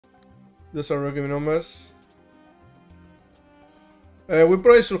Those are rookie numbers. We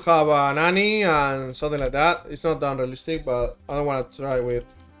probably should have an Annie and something like that. It's not that realistic, but I don't want to try with.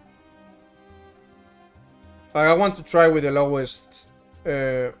 I want to try with the lowest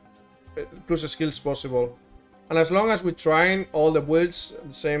plus skills possible. And as long as we're trying all the builds at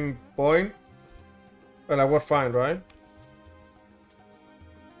the same point, well, we're fine, right?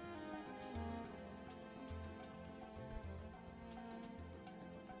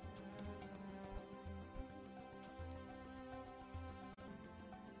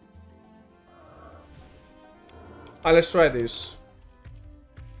 Let's try this.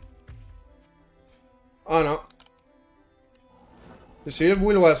 Oh no. The seal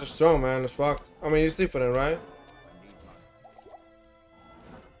wheel was strong, man, as fuck. I mean, it's different, right?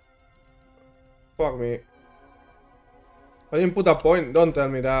 Fuck me. I didn't put a point, don't tell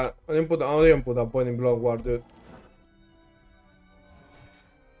me that. I didn't put a point in Blood War, dude.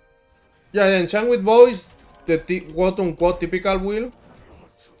 Yeah, the enchant with bow is the quote-unquote typical wheel.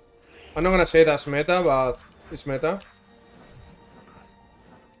 I'm not gonna say that's meta, but it's meta.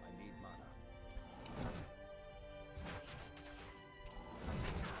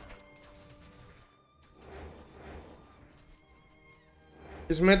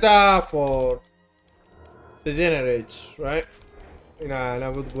 It's meta for the generates, right? In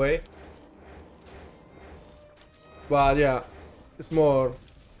a good way. But yeah, it's more.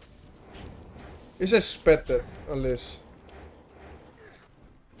 It's expected, at least.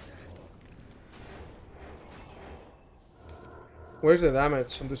 Where's the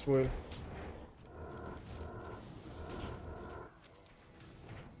damage on this wheel?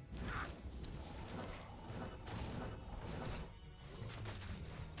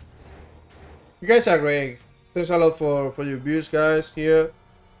 You guys are great. Thanks a lot for your views, guys, here.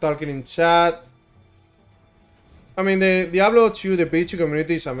 Talking in chat. I mean, the Diablo 2, the PD2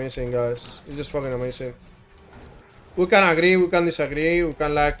 community is amazing, guys. It's just fucking amazing. We can agree, we can disagree, we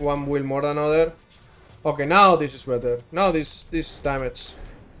can like one wheel more than other. Okay, now this is better. Now this is damage.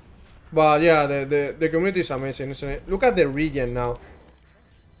 But yeah, the community is amazing, isn't it? Look at the regen now.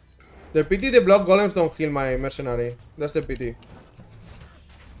 The PT, the Blood Golems don't heal my mercenary. That's the PT.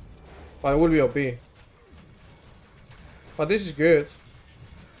 But it will be OP. But this is good.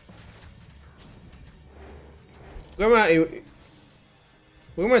 We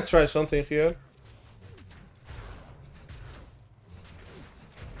might try something here.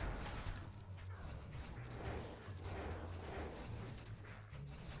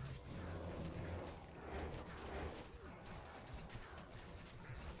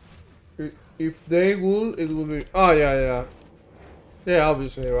 If they will, it will be. Oh yeah. Yeah,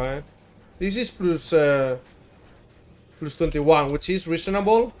 obviously, right? This is plus 21, which is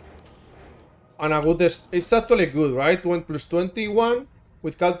reasonable. And a good, it's actually good, right? Plus 21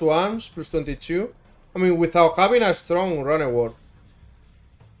 with call to arms, plus 22. I mean, without having a strong runner ward.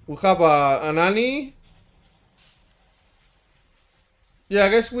 We have an Annie. Yeah, I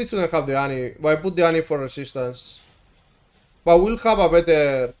guess we shouldn't have the Annie, but I put the Annie for resistance. But we'll have a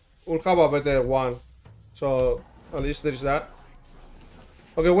better one. So at least there's that.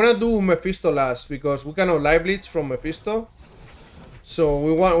 Okay, we're gonna do Mephisto last because we cannot live leech from Mephisto. So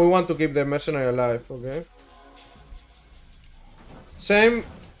we want to keep the mercenary alive, okay?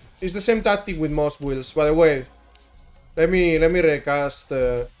 It's the same tactic with most wheels. By the way, let me recast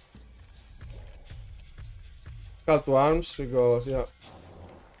call to arms because yeah.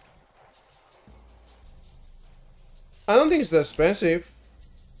 I don't think it's that expensive.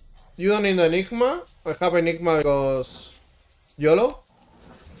 You don't need Enigma. I have Enigma because YOLO.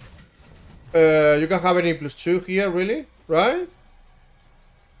 You can have any plus 2 here, really, right?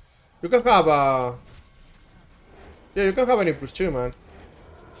 You can have a... Yeah, you can have any plus 2, man.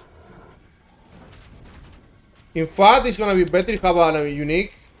 In fact, it's gonna be better if you have a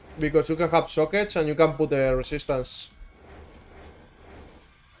unique, because you can have sockets and you can put the resistance.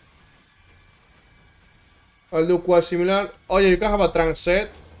 I'll do quite similar. Oh yeah, you can have a trunk set.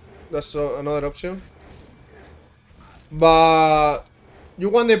 That's another option. But you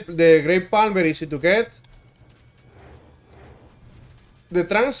want the Great Palm, very easy to get. The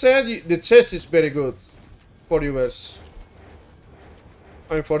trunk set, the chest is very good for Übers.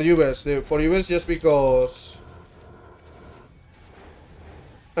 I mean, for Übers just because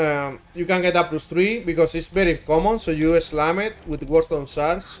you can get a plus 3 because it's very common. So you slam it with Warston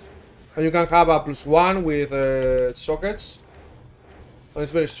Shards, and you can have a plus 1 with sockets. And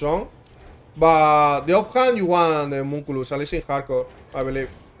it's very strong. But the offhand, you want the Munculus, at least in hardcore, I believe.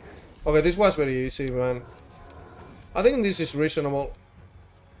 Okay, this was very easy, man. I think this is reasonable.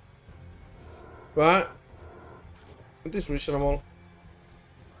 Right? It is reasonable.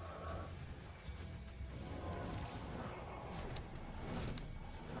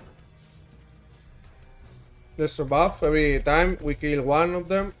 Let's rebuff every time we kill one of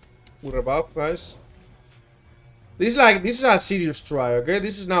them. We rebuff, guys. This is a serious try, okay?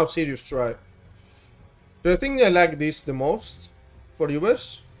 This is now serious try. So I think I like this the most for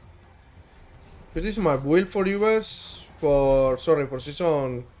Übers. This is my build for Übers for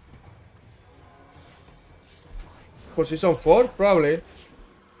season 4 probably.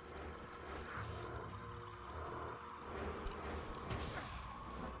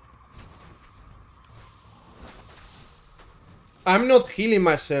 I'm not healing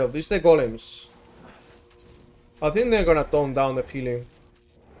myself. It's the golems. I think they're gonna tone down the healing.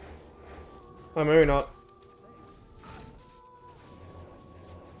 Or maybe not.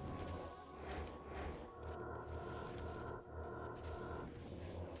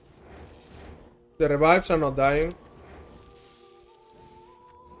 The revives are not dying.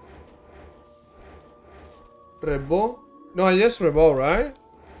 Rebo? No, I just rebo, right?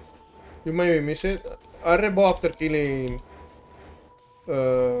 You maybe miss it. I rebo after killing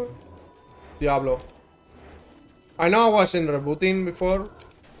Diablo. I know I wasn't rebooting before,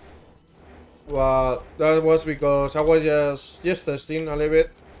 but that was because I was just testing a little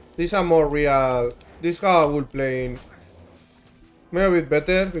bit. These are more real. This is how I would play in. Maybe a bit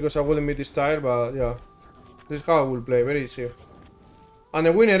better because I wouldn't be this tired, but yeah. This is how I will play, very easy. And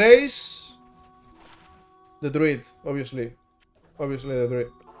the winner is the druid, obviously. Obviously the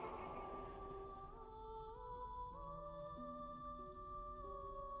druid.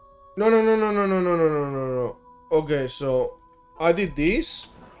 No. Okay, so I did this.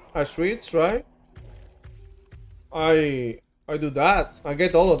 I switch, right? I do that. I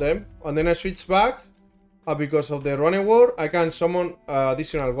get all of them, and then I switch back. Because of the running war, I can summon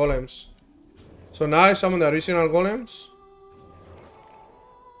additional golems. So now I summon the additional golems.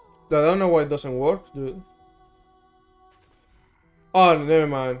 I don't know why it doesn't work, dude. Oh, never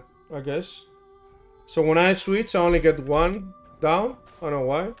mind, I guess. So when I switch, I only get one down. I don't know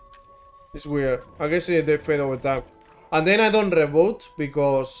why. It's weird. I guess they fade over time. And then I don't reboot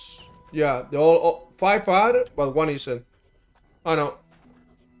because, yeah, they all 5 are, but 1 isn't. I know.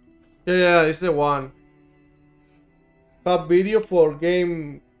 Yeah, it's the one. Have video for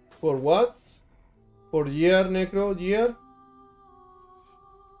game for what? For year, Necro, year?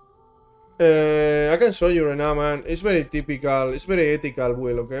 I can show you right now, man. It's very typical, it's very ethical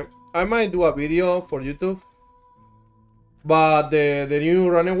build, okay? I might do a video for YouTube. But the new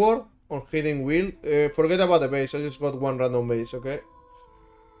running war on hidden wheel, forget about the base, I just got one random base, okay?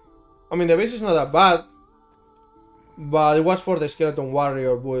 I mean, the base is not that bad. But it was for the skeleton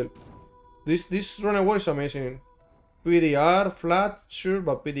warrior build. This running war is amazing. PDR, flat, sure,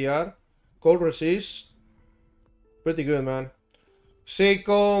 but PDR. Cold resist. Pretty good, man.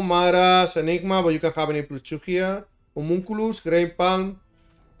 Seiko, Maras, Enigma, but you can have any +2 here. Homunculus, Grain Palm,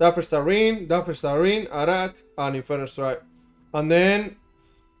 Daffestar Ring, Arak, and Inferno Strike. And then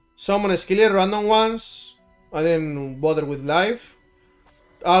summon skiller, random ones. I didn't bother with life.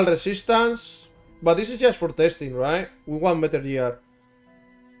 All resistance. But this is just for testing, right? We want better GR.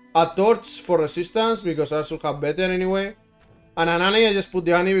 A torch for resistance, because I should have better anyway. And an Annie, I just put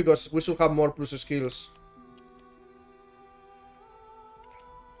the Annie because we should have more plus skills.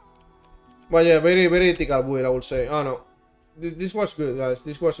 But yeah, very, very ethical build, I would say. Oh no. This was good, guys.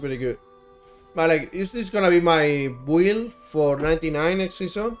 This was very good. But like, is this gonna be my build for 99 next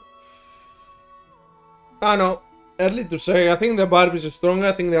season? I don't know. Early to say. I think the Barb is stronger.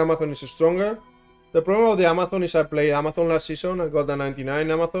 I think the Amazon is stronger. The problem of the Amazon is I played Amazon last season. I got the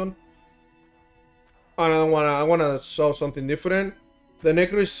 99 Amazon. And I wanna show something different. The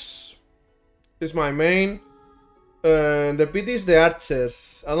Necro is my main. The PT is the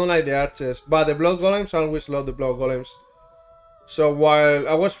archers. I don't like the archers. But the Blood Golems, I always love the Blood Golems. So while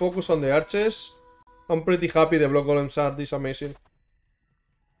I was focused on the archers, I'm pretty happy the Blood Golems are this amazing.